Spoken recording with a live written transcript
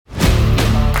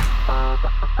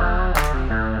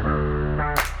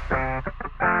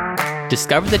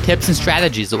Discover the tips and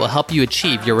strategies that will help you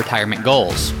achieve your retirement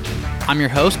goals. I'm your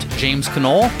host, James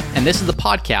Knoll, and this is the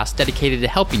podcast dedicated to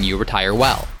helping you retire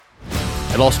well.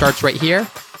 It all starts right here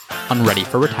on Ready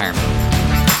for Retirement.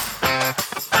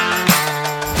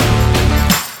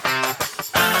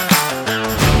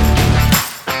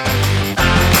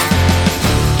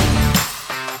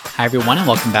 Hi, everyone, and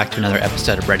welcome back to another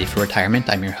episode of Ready for Retirement.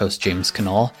 I'm your host, James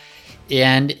Knoll,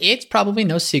 and it's probably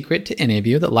no secret to any of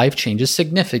you that life changes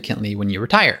significantly when you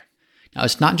retire. Now,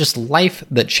 it's not just life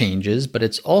that changes, but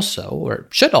it's also, or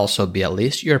should also be at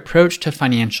least, your approach to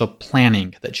financial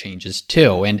planning that changes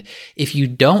too. And if you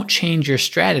don't change your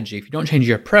strategy, if you don't change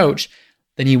your approach,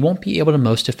 then you won't be able to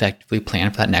most effectively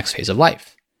plan for that next phase of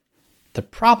life. The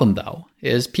problem, though,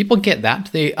 is people get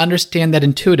that, they understand that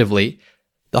intuitively.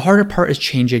 The harder part is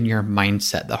changing your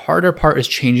mindset. The harder part is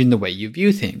changing the way you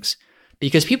view things.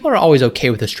 Because people are always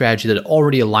okay with a strategy that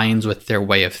already aligns with their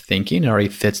way of thinking, it already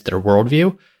fits their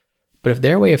worldview. But if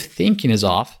their way of thinking is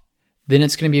off, then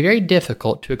it's going to be very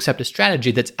difficult to accept a strategy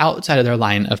that's outside of their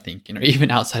line of thinking or even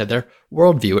outside of their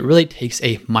worldview. It really takes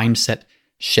a mindset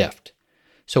shift.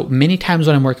 So many times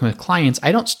when I'm working with clients,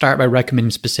 I don't start by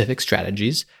recommending specific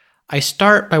strategies. I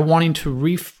start by wanting to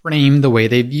reframe the way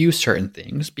they view certain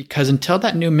things, because until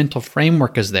that new mental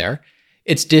framework is there,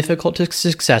 it's difficult to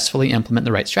successfully implement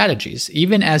the right strategies,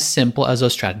 even as simple as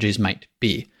those strategies might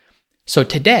be. So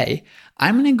today,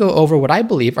 I'm going to go over what I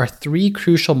believe are 3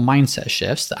 crucial mindset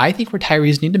shifts that I think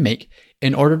retirees need to make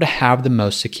in order to have the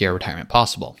most secure retirement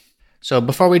possible. So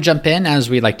before we jump in, as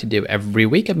we like to do every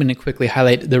week, I'm going to quickly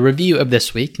highlight the review of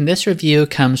this week. And this review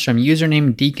comes from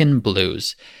username Deacon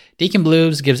Blues. Deacon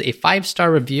Blues gives a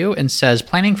 5-star review and says,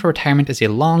 planning for retirement is a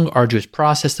long, arduous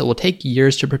process that will take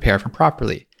years to prepare for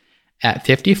properly. At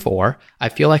 54, I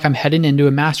feel like I'm heading into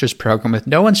a master's program with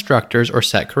no instructors or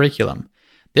set curriculum.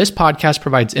 This podcast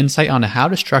provides insight on how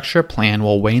to structure a plan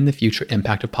while weighing the future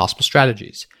impact of possible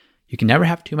strategies. You can never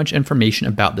have too much information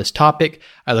about this topic.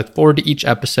 I look forward to each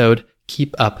episode.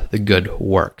 Keep up the good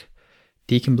work.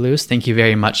 Deacon Blues, thank you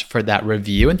very much for that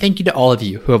review. And thank you to all of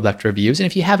you who have left reviews. And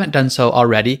if you haven't done so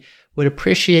already, would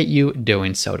appreciate you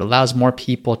doing so. It allows more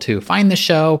people to find the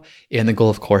show. And the goal,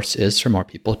 of course, is for more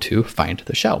people to find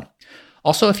the show.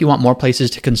 Also, if you want more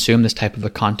places to consume this type of a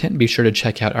content, be sure to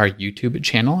check out our YouTube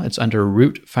channel. It's under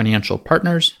Root Financial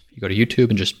Partners. You go to YouTube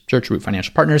and just search Root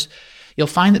Financial Partners. You'll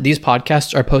find that these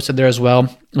podcasts are posted there as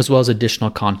well as additional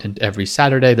content every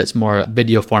Saturday that's more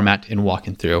video format and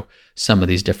walking through some of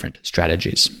these different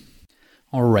strategies.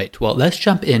 All right, well, let's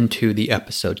jump into the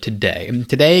episode today.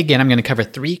 Today, again, I'm going to cover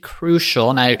 3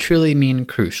 crucial, and I truly mean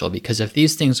crucial, because if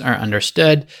these things aren't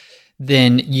understood,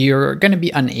 then you're going to be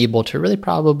unable to really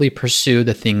probably pursue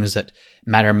the things that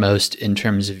matter most in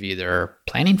terms of either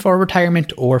planning for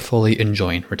retirement or fully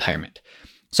enjoying retirement.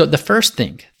 So the first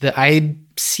thing that I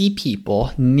see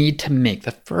people need to make,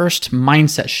 the first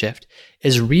mindset shift,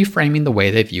 is reframing the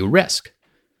way they view risk.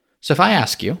 So if I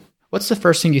ask you, what's the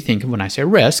first thing you think of when I say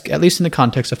risk, at least in the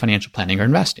context of financial planning or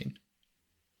investing?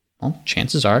 Well,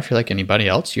 chances are, if you're like anybody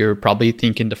else, you're probably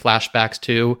thinking to flashbacks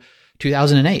to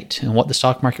 2008 and what the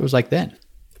stock market was like then,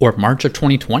 or March of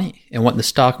 2020 and what the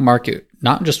stock market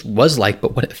not just was like,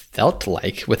 but what it felt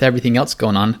like with everything else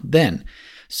going on then.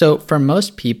 So for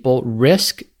most people,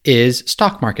 risk is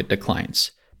stock market declines.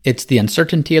 It's the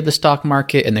uncertainty of the stock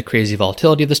market and the crazy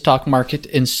volatility of the stock market.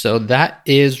 And so that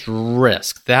is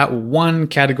risk. That one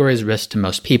category is risk to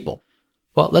most people.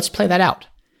 Well, let's play that out.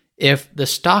 If the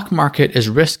stock market is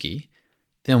risky,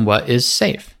 then what is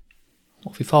safe?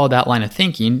 Well, if we follow that line of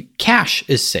thinking, cash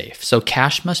is safe. So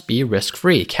cash must be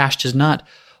risk-free. Cash does not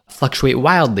fluctuate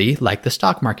wildly like the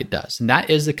stock market does. And that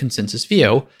is the consensus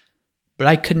view, but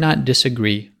I could not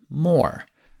disagree more.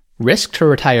 Risk to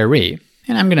a retiree,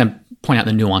 and I'm going to point out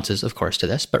the nuances, of course, to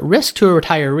this, but risk to a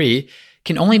retiree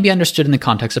can only be understood in the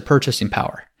context of purchasing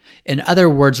power. In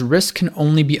other words, risk can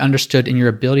only be understood in your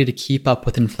ability to keep up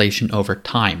with inflation over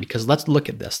time. Because let's look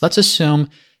at this. Let's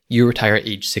assume you retire at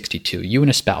age 62, you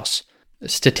and a spouse.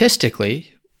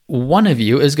 Statistically, one of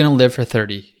you is going to live for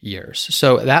 30 years.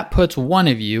 So that puts one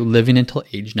of you living until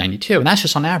age 92. And that's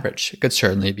just on average. It could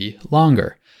certainly be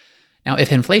longer. Now,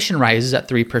 if inflation rises at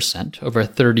 3% over a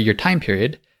 30-year time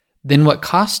period, then what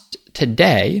costs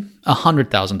today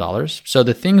 $100,000, so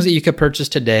the things that you could purchase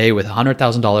today with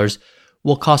 $100,000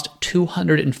 will cost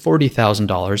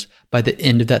 $240,000 by the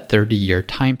end of that 30-year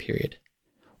time period.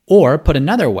 Or put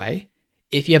another way,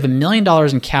 if you have $1 million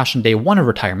in cash on day one of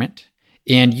retirement,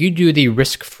 and you do the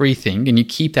risk-free thing and you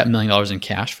keep that $1 million in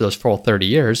cash for those full 30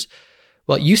 years,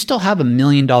 well, you still have $1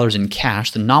 million in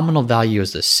cash. The nominal value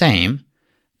is the same,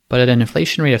 but at an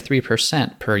inflation rate of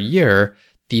 3% per year,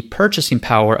 the purchasing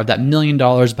power of that $1 million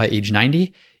by age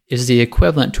 90 is the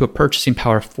equivalent to a purchasing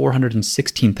power of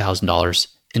 $416,000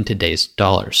 in today's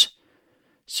dollars.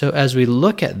 So as we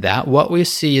look at that, what we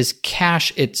see is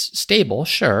cash, it's stable,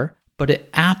 sure, but it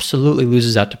absolutely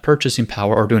loses out to purchasing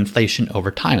power or to inflation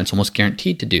over time. It's almost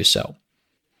guaranteed to do so.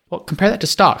 Well, compare that to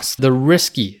stocks, the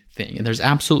risky thing. And there's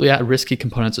absolutely risky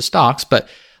components of stocks, but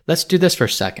let's do this for a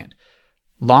second.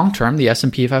 Long term, the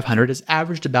S&P 500 has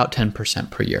averaged about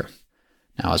 10% per year.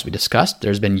 Now, as we discussed,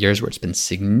 there's been years where it's been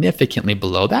significantly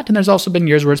below that, and there's also been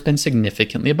years where it's been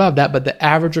significantly above that, but the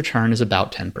average return is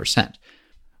about 10%.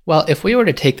 Well, if we were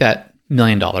to take that $1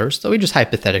 million that we just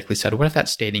hypothetically said, what if that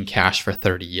stayed in cash for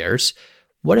 30 years?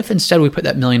 What if instead we put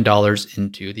that $1 million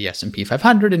into the S&P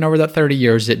 500 and over that 30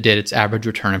 years it did its average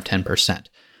return of 10%?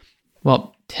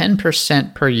 Well,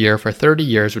 10% per year for 30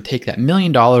 years would take that $1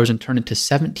 million and turn it to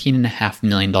 $17.5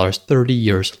 million 30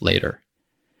 years later.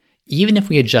 Even if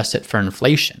we adjust it for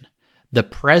inflation, the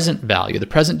present value, the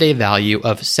present day value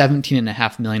of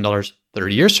 $17.5 million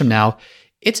 30 years from now,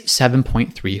 it's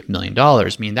 $7.3 million,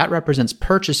 meaning that represents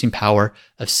purchasing power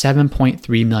of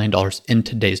 $7.3 million in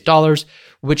today's dollars,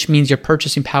 which means your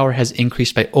purchasing power has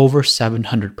increased by over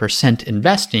 700%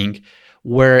 investing,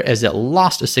 whereas it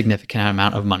lost a significant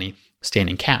amount of money staying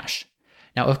in cash.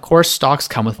 Now, of course, stocks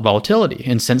come with volatility,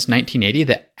 and since 1980,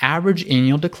 the average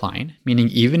annual decline, meaning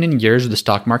even in years where the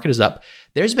stock market is up,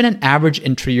 there's been an average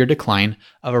intra-year decline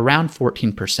of around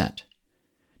 14%.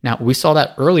 Now, we saw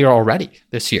that earlier already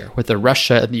this year with the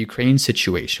Russia and the Ukraine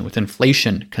situation, with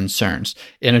inflation concerns.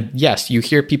 And yes, you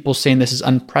hear people saying this is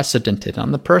unprecedented.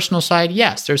 On the personal side,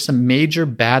 yes, there's some major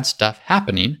bad stuff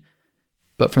happening.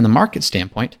 But from the market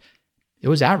standpoint, it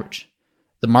was average.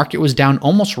 The market was down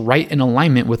almost right in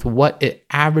alignment with what it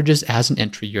averages as an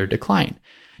entry-year decline.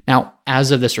 Now,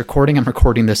 as of this recording, I'm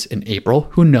recording this in April.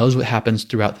 Who knows what happens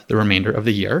throughout the remainder of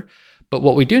the year? But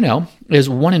what we do know is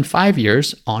 1 in 5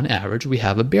 years, on average, we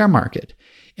have a bear market.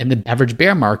 In the average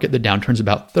bear market, the downturn's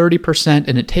about 30%,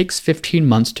 and it takes 15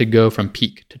 months to go from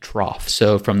peak to trough.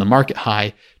 So from the market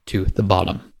high to the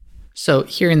bottom. So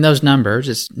hearing those numbers,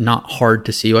 it's not hard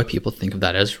to see why people think of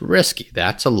that as risky.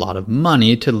 That's a lot of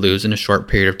money to lose in a short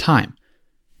period of time.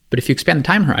 But if you expand the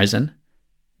time horizon,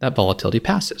 that volatility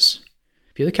passes.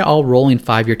 If you look at all rolling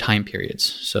 5-year time periods,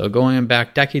 so going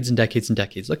back decades and decades and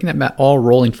decades, looking at all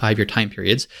rolling 5-year time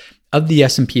periods of the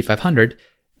S&P 500,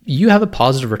 you have a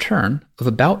positive return of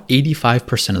about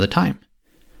 85% of the time.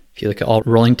 If you look at all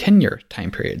rolling 10-year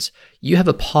time periods, you have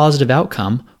a positive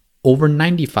outcome over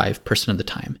 95% of the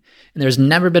time. And there's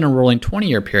never been a rolling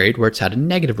 20-year period where it's had a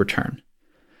negative return.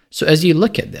 So as you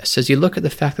look at this, as you look at the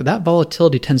fact that that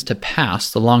volatility tends to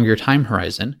pass the longer time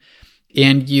horizon,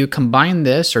 and you combine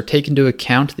this or take into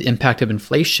account the impact of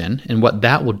inflation and what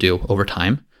that will do over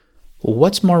time,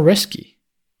 what's more risky,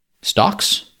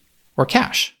 stocks or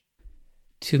cash?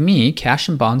 To me, cash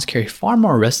and bonds carry far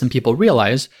more risk than people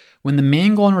realize when the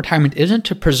main goal in retirement isn't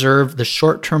to preserve the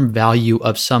short-term value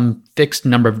of some fixed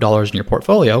number of dollars in your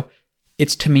portfolio,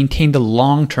 it's to maintain the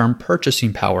long-term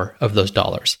purchasing power of those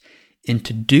dollars. And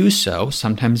to do so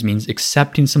sometimes means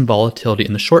accepting some volatility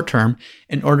in the short term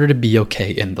in order to be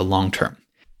okay in the long term.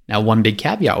 Now, one big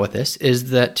caveat with this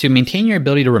is that to maintain your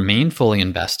ability to remain fully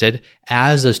invested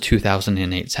as those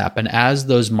 2008s happen, as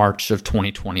those March of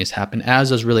 2020s happen, as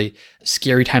those really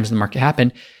scary times in the market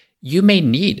happen, you may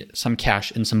need some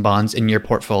cash and some bonds in your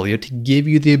portfolio to give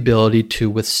you the ability to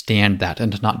withstand that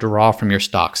and to not draw from your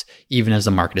stocks even as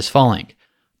the market is falling.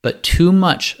 But too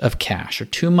much of cash or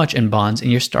too much in bonds,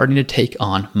 and you're starting to take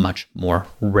on much more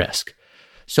risk.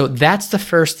 So that's the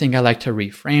first thing I like to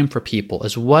reframe for people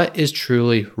is what is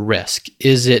truly risk?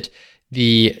 Is it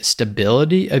the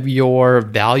stability of your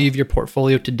value of your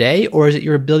portfolio today, or is it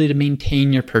your ability to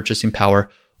maintain your purchasing power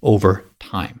over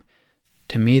time?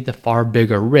 To me, the far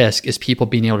bigger risk is people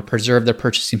being able to preserve their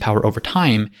purchasing power over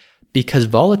time because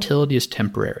volatility is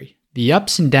temporary. The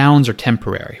ups and downs are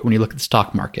temporary when you look at the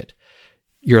stock market.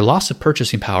 Your loss of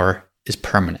purchasing power is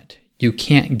permanent. You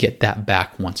can't get that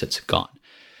back once it's gone.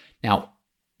 Now,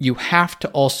 you have to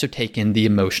also take in the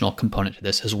emotional component to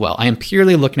this as well. I am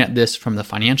purely looking at this from the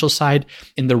financial side,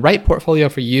 and the right portfolio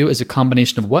for you is a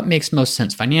combination of what makes most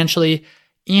sense financially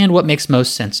and what makes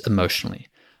most sense emotionally.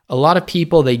 A lot of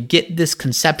people, they get this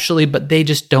conceptually, but they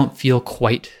just don't feel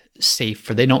quite safe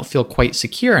or they don't feel quite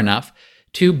secure enough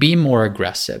to be more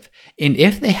aggressive. And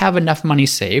if they have enough money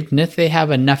saved, and if they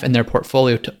have enough in their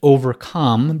portfolio to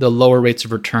overcome the lower rates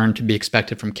of return to be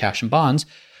expected from cash and bonds,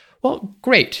 well,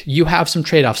 great. You have some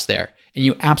trade-offs there. And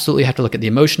you absolutely have to look at the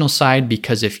emotional side,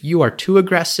 because if you are too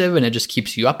aggressive and it just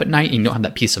keeps you up at night and you don't have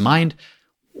that peace of mind,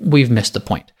 we've missed the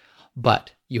point.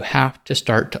 But you have to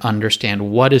start to understand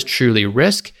what is truly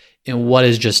risk and what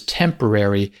is just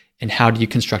temporary, and how do you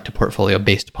construct a portfolio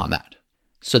based upon that.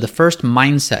 So the first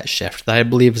mindset shift that I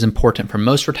believe is important for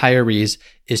most retirees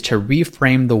is to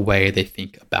reframe the way they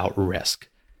think about risk.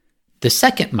 The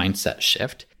second mindset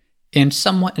shift, and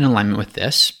somewhat in alignment with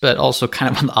this, but also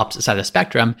kind of on the opposite side of the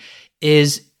spectrum,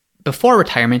 is before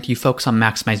retirement, you focus on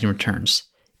maximizing returns.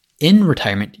 In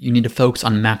retirement, you need to focus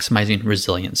on maximizing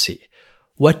resiliency.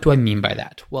 What do I mean by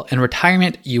that? Well, in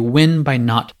retirement, you win by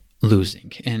not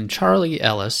losing. And Charlie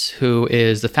Ellis, who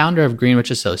is the founder of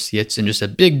Greenwich Associates and just a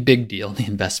big deal in the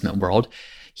investment world,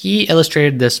 he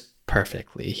illustrated this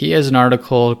perfectly. He has an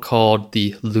article called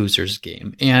The Loser's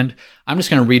Game, and I'm just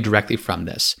going to read directly from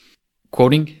this.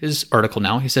 Quoting his article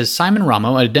now, he says, Simon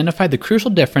Ramo identified the crucial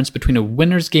difference between a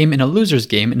winner's game and a loser's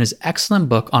game in his excellent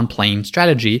book on playing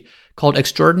strategy called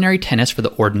Extraordinary Tennis for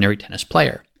the Ordinary Tennis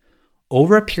Player.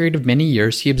 Over a period of many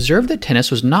years, he observed that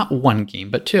tennis was not one game,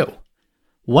 but two.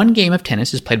 One game of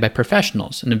tennis is played by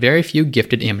professionals and a very few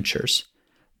gifted amateurs.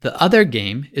 The other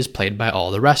game is played by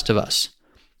all the rest of us.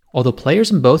 Although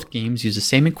players in both games use the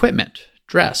same equipment,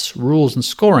 dress, rules, and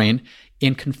scoring,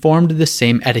 and conform to the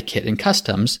same etiquette and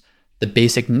customs, the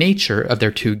basic nature of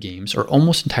their two games are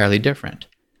almost entirely different.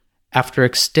 After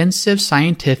extensive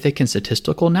scientific and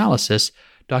statistical analysis,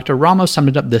 Dr. Ramos summed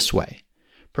it up this way.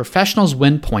 Professionals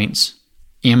win points,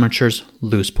 amateurs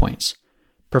lose points.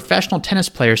 Professional tennis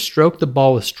players stroke the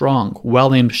ball with strong,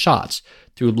 well-aimed shots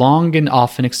through long and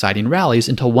often exciting rallies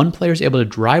until one player is able to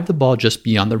drive the ball just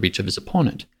beyond the reach of his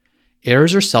opponent.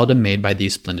 Errors are seldom made by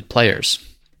these splendid players.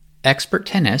 Expert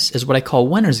tennis is what I call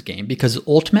winner's game because the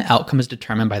ultimate outcome is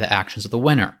determined by the actions of the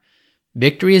winner.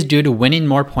 Victory is due to winning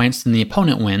more points than the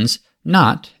opponent wins,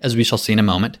 not, as we shall see in a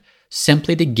moment,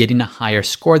 simply to getting a higher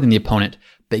score than the opponent,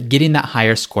 but getting that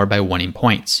higher score by winning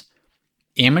points.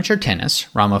 Amateur tennis,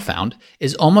 Ramo found,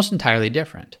 is almost entirely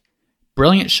different.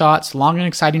 Brilliant shots, long and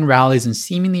exciting rallies, and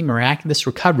seemingly miraculous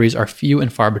recoveries are few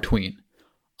and far between.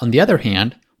 On the other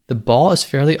hand, the ball is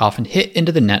fairly often hit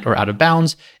into the net or out of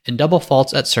bounds, and double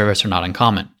faults at service are not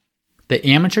uncommon. The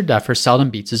amateur duffer seldom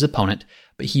beats his opponent,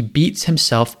 but he beats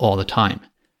himself all the time.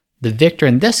 The victor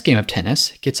in this game of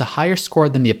tennis gets a higher score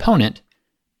than the opponent,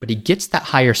 but he gets that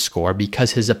higher score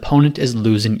because his opponent is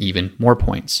losing even more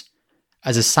points.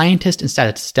 As a scientist and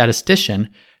statistician,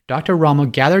 Dr. Ramo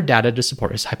gathered data to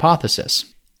support his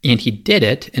hypothesis, and he did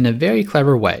it in a very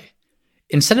clever way.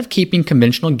 Instead of keeping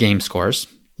conventional game scores,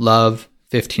 love,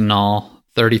 15-all,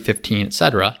 30-15,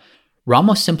 etc.,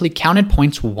 Ramo simply counted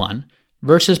points won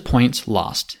versus points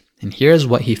lost, and here's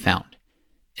what he found.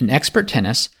 In expert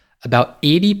tennis, about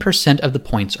 80% of the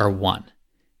points are won.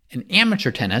 In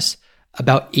amateur tennis,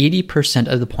 about 80%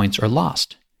 of the points are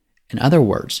lost. In other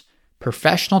words,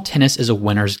 professional tennis is a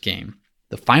winner's game.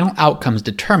 The final outcome is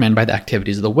determined by the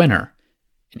activities of the winner.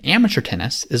 In amateur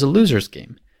tennis is a loser's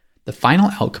game. The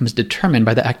final outcome is determined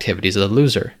by the activities of the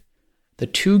loser. The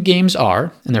two games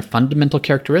are, in their fundamental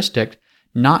characteristic,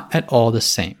 not at all the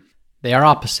same. They are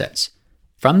opposites.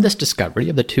 From this discovery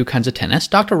of the two kinds of tennis,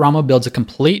 Dr. Ramo builds a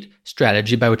complete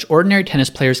strategy by which ordinary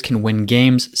tennis players can win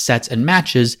games, sets, and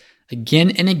matches again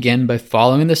and again by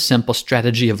following the simple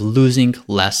strategy of losing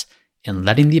less and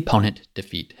letting the opponent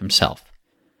defeat himself.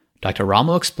 Dr.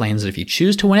 Ramo explains that if you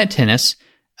choose to win at tennis,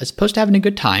 as opposed to having a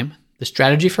good time, the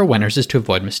strategy for winners is to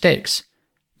avoid mistakes.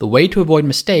 The way to avoid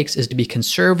mistakes is to be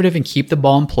conservative and keep the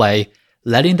ball in play,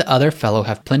 letting the other fellow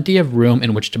have plenty of room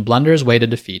in which to blunder his way to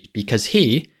defeat because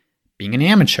he, being an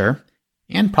amateur,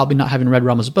 and probably not having read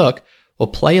Ramo's book, will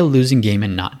play a losing game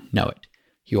and not know it.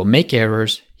 He will make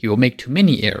errors, he will make too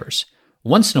many errors.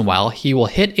 Once in a while, he will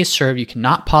hit a serve you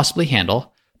cannot possibly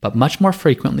handle, but much more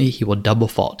frequently, he will double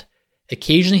fault.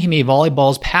 Occasionally, he may volley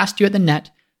balls past you at the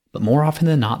net, but more often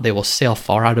than not, they will sail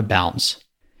far out of bounds.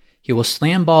 He will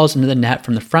slam balls into the net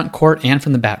from the front court and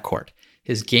from the back court.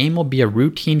 His game will be a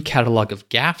routine catalog of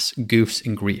gaffes, goofs,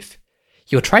 and grief.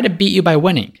 He will try to beat you by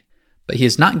winning, but he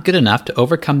is not good enough to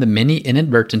overcome the many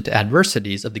inadvertent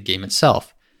adversities of the game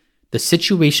itself. The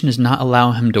situation does not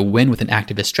allow him to win with an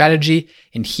activist strategy,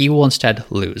 and he will instead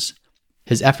lose.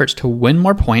 His efforts to win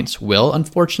more points will,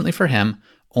 unfortunately for him,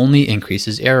 only increase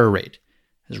his error rate.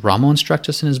 As Ramo instructs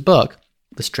us in his book,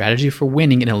 the strategy for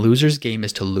winning in a loser's game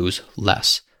is to lose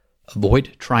less.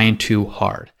 Avoid trying too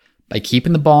hard. By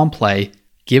keeping the ball in play,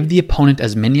 give the opponent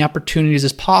as many opportunities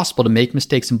as possible to make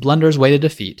mistakes and blunder his way to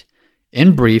defeat.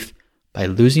 In brief, by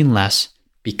losing less,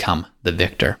 become the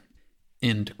victor.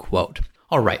 End quote.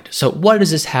 All right, so what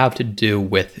does this have to do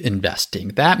with investing?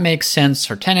 That makes sense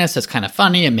for tennis. That's kind of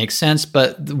funny. It makes sense,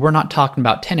 but we're not talking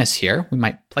about tennis here. We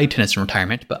might play tennis in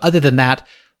retirement, but other than that,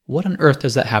 what on earth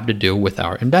does that have to do with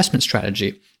our investment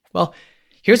strategy? Well,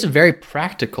 Here's a very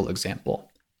practical example.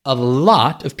 A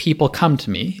lot of people come to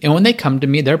me, and when they come to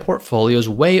me, their portfolio is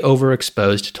way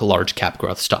overexposed to large cap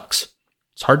growth stocks.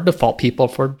 It's hard to fault people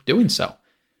for doing so.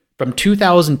 From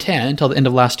 2010 until the end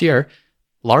of last year,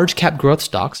 large cap growth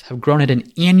stocks have grown at an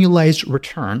annualized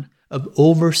return of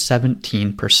over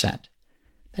 17%.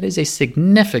 That is a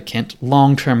significant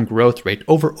long-term growth rate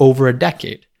over a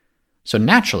decade. So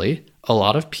naturally, a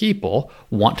lot of people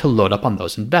want to load up on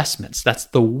those investments. That's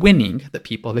the winning that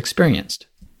people have experienced.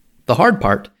 The hard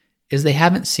part is they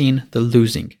haven't seen the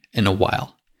losing in a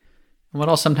while. And what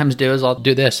I'll sometimes do is I'll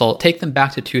do this. I'll take them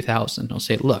back to 2000. I'll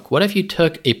say, look, what if you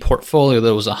took a portfolio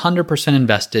that was 100%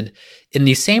 invested in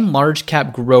the same large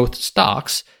cap growth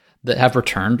stocks that have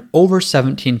returned over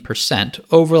 17%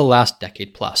 over the last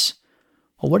decade plus?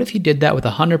 Well, what if you did that with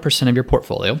 100% of your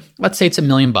portfolio? Let's say it's $1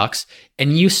 million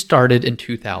and you started in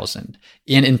 2000.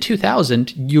 And in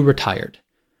 2000, you retired.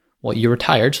 Well, you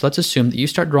retired, so let's assume that you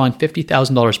start drawing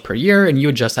 $50,000 per year and you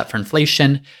adjust that for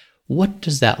inflation. What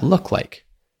does that look like?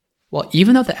 Well,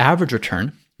 even though the average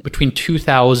return between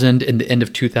 2000 and the end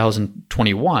of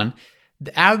 2021,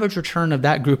 the average return of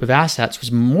that group of assets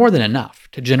was more than enough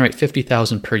to generate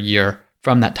 $50,000 per year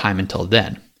from that time until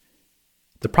then.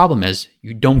 The problem is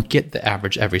you don't get the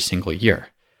average every single year.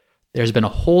 There's been a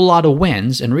whole lot of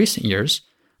wins in recent years,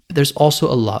 but there's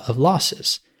also a lot of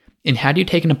losses. And had you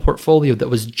taken a portfolio that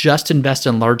was just invested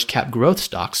in large cap growth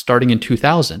stocks starting in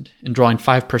 2000 and drawing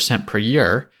 5% per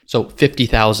year, so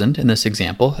 50,000 in this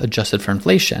example, adjusted for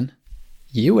inflation,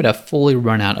 you would have fully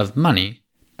run out of money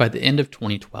by the end of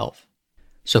 2012.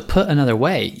 So put another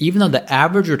way, even though the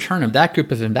average return of that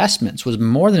group of investments was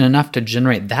more than enough to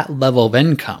generate that level of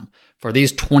income for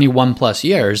these 21 plus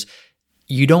years,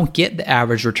 you don't get the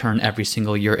average return every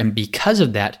single year. And because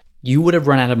of that, you would have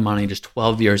run out of money just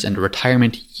 12 years into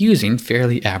retirement using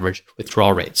fairly average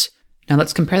withdrawal rates. Now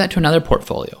let's compare that to another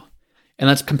portfolio. And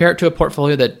let's compare it to a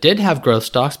portfolio that did have growth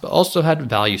stocks, but also had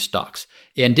value stocks,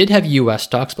 and did have US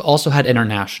stocks, but also had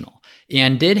international,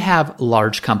 and did have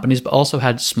large companies, but also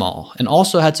had small, and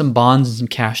also had some bonds and some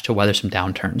cash to weather some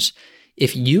downturns.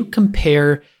 If you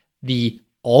compare the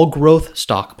all growth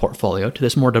stock portfolio to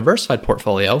this more diversified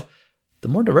portfolio, the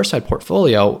more diversified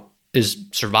portfolio is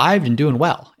survived and doing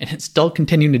well, and it's still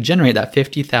continuing to generate that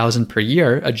 $50,000 per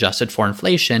year adjusted for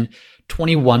inflation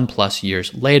 21 plus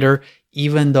years later,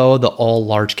 even though the all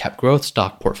large cap growth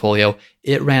stock portfolio,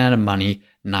 it ran out of money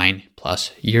 9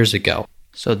 plus years ago.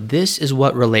 So this is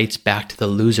what relates back to the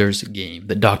loser's game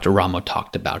that Dr. Ramo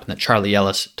talked about and that Charlie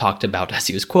Ellis talked about as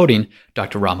he was quoting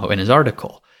Dr. Ramo in his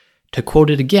article. To quote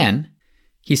it again,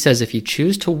 he says, if you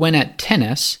choose to win at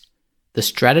tennis, the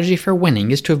strategy for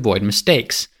winning is to avoid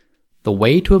mistakes. The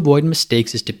way to avoid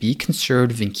mistakes is to be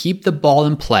conservative and keep the ball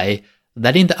in play,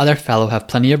 letting the other fellow have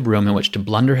plenty of room in which to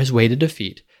blunder his way to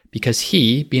defeat, because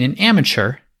he, being an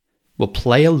amateur, will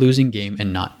play a losing game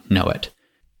and not know it.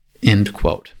 End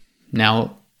quote.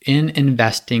 Now, in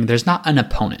investing, there's not an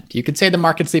opponent. You could say the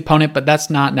market's the opponent, but that's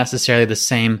not necessarily the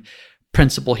same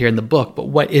principle here in the book. But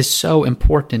what is so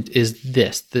important is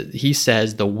this, that he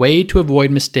says the way to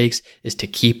avoid mistakes is to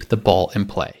keep the ball in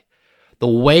play. The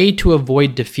way to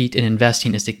avoid defeat in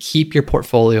investing is to keep your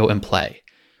portfolio in play.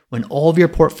 When all of your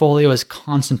portfolio is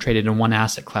concentrated in one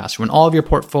asset class, when all of your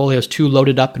portfolio is too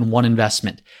loaded up in one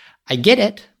investment, I get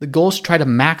it. The goal is to try to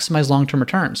maximize long-term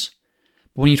returns.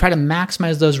 But when you try to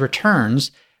maximize those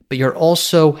returns, but you're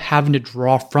also having to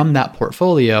draw from that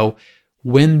portfolio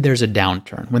when there's a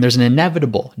downturn, when there's an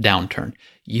inevitable downturn,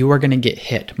 you are going to get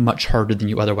hit much harder than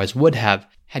you otherwise would have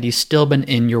had you still been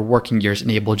in your working years and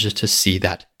able just to see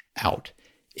that out.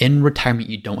 In retirement,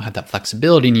 you don't have that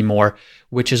flexibility anymore,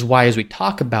 which is why as we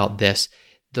talk about this,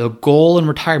 the goal in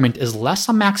retirement is less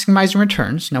on maximizing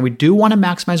returns. Now, we do want to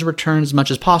maximize returns as much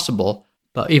as possible,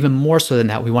 but even more so than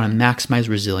that, we want to maximize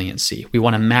resiliency. We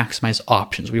want to maximize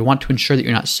options. We want to ensure that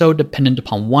you're not so dependent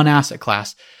upon one asset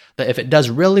class that if it does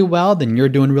really well, then you're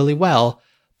doing really well,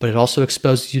 but it also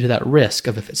exposes you to that risk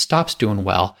of if it stops doing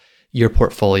well, your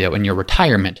portfolio and your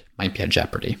retirement might be at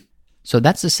jeopardy. So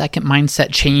that's the second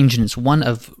mindset change, and it's one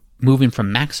of moving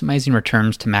from maximizing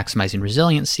returns to maximizing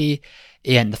resiliency.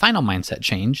 And the final mindset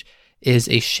change is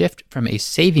a shift from a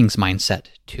savings mindset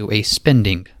to a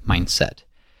spending mindset.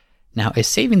 Now, a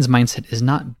savings mindset is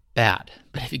not bad,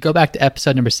 but if you go back to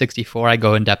episode number 64, I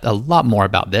go in depth a lot more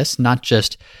about this, not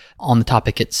just on the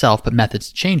topic itself, but methods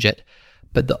to change it.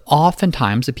 But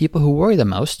oftentimes, the people who worry the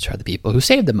most are the people who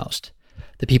save the most.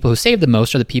 The people who save the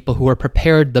most are the people who are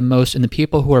prepared the most, and the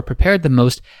people who are prepared the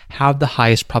most have the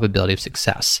highest probability of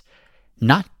success.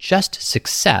 Not just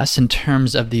success in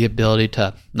terms of the ability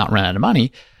to not run out of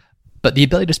money, but the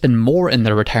ability to spend more in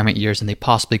their retirement years than they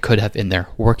possibly could have in their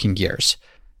working years.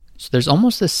 So there's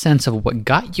almost this sense of what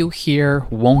got you here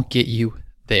won't get you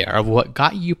there, of what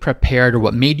got you prepared or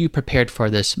what made you prepared for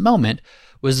this moment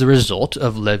was the result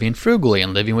of living frugally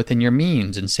and living within your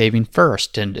means and saving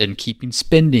first and keeping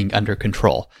spending under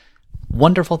control.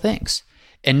 Wonderful things.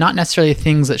 And not necessarily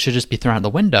things that should just be thrown out the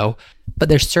window, but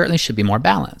there certainly should be more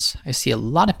balance. I see a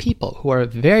lot of people who are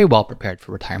very well prepared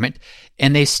for retirement,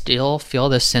 and they still feel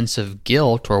this sense of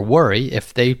guilt or worry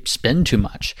if they spend too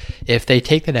much, if they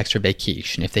take that extra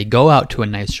vacation, if they go out to a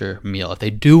nicer meal, if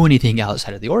they do anything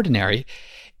outside of the ordinary.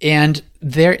 And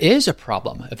there is a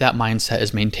problem if that mindset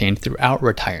is maintained throughout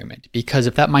retirement, because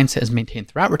if that mindset is maintained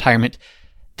throughout retirement,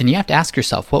 then you have to ask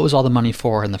yourself, what was all the money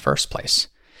for in the first place?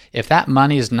 If that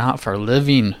money is not for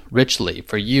living richly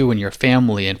for you and your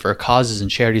family and for causes and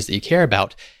charities that you care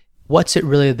about, what's it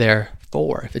really there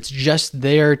for? If it's just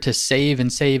there to save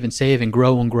and save and save and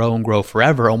grow and grow and grow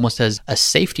forever, almost as a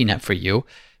safety net for you,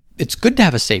 it's good to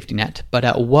have a safety net, but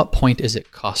at what point is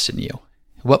it costing you?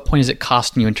 At what point is it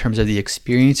costing you in terms of the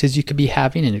experiences you could be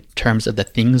having, in terms of the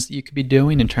things that you could be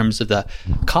doing, in terms of the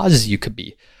causes you could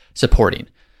be supporting?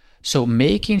 So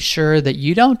making sure that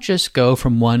you don't just go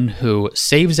from one who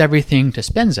saves everything to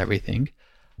spends everything,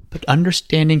 but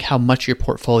understanding how much your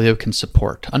portfolio can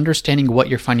support, understanding what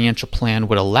your financial plan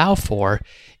would allow for,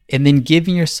 and then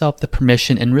giving yourself the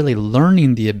permission and really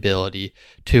learning the ability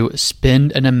to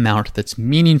spend an amount that's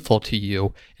meaningful to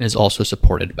you and is also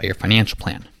supported by your financial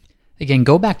plan. Again,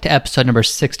 go back to episode number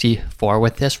 64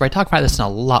 with this, where I talk about this in a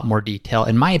lot more detail.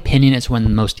 In my opinion, it's one of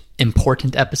the most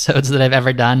important episodes that I've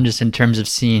ever done, just in terms of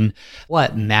seeing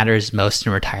what matters most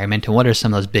in retirement and what are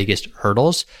some of those biggest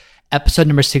hurdles. Episode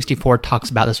number 64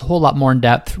 talks about this a whole lot more in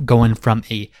depth, going from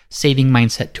a saving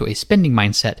mindset to a spending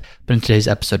mindset. But in today's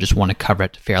episode, just want to cover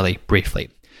it fairly briefly.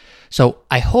 So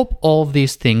I hope all of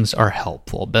these things are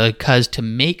helpful, because to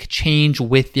make change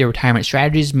with your retirement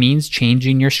strategies means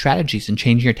changing your strategies and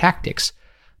changing your tactics.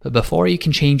 But before you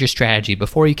can change your strategy,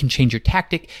 before you can change your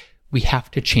tactic, we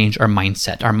have to change our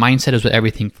mindset. Our mindset is what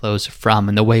everything flows from,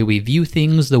 and the way we view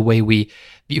things, the way we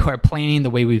view our planning, the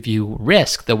way we view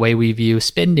risk, the way we view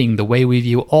spending, the way we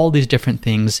view all these different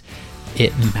things,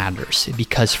 it matters,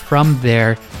 because from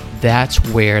there, that's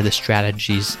where the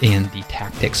strategies and the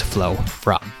tactics flow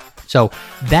from. So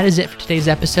that is it for today's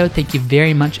episode. Thank you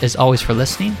very much, as always, for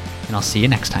listening, and I'll see you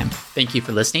next time. Thank you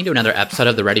for listening to another episode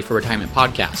of the Ready for Retirement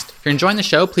podcast. If you're enjoying the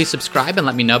show, please subscribe and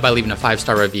let me know by leaving a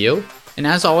 5-star review. And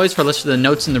as always, for a list of the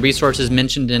notes and the resources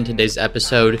mentioned in today's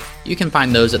episode, you can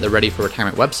find those at the Ready for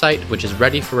Retirement website, which is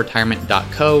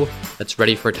readyforretirement.co. That's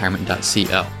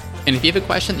readyforretirement.co. And if you have a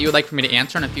question that you would like for me to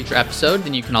answer in a future episode,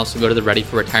 then you can also go to the Ready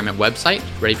for Retirement website,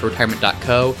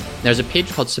 readyforretirement.co. There's a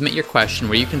page called Submit Your Question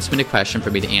where you can submit a question for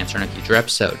me to answer in a future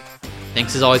episode.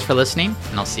 Thanks as always for listening,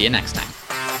 and I'll see you next time.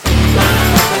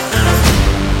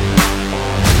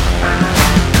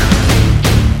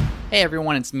 Hey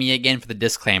everyone, it's me again for the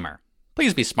disclaimer.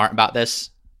 Please be smart about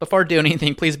this. Before doing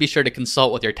anything, please be sure to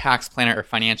consult with your tax planner or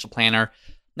financial planner.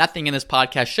 Nothing in this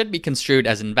podcast should be construed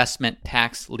as investment,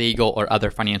 tax, legal, or other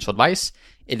financial advice.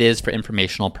 It is for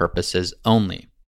informational purposes only.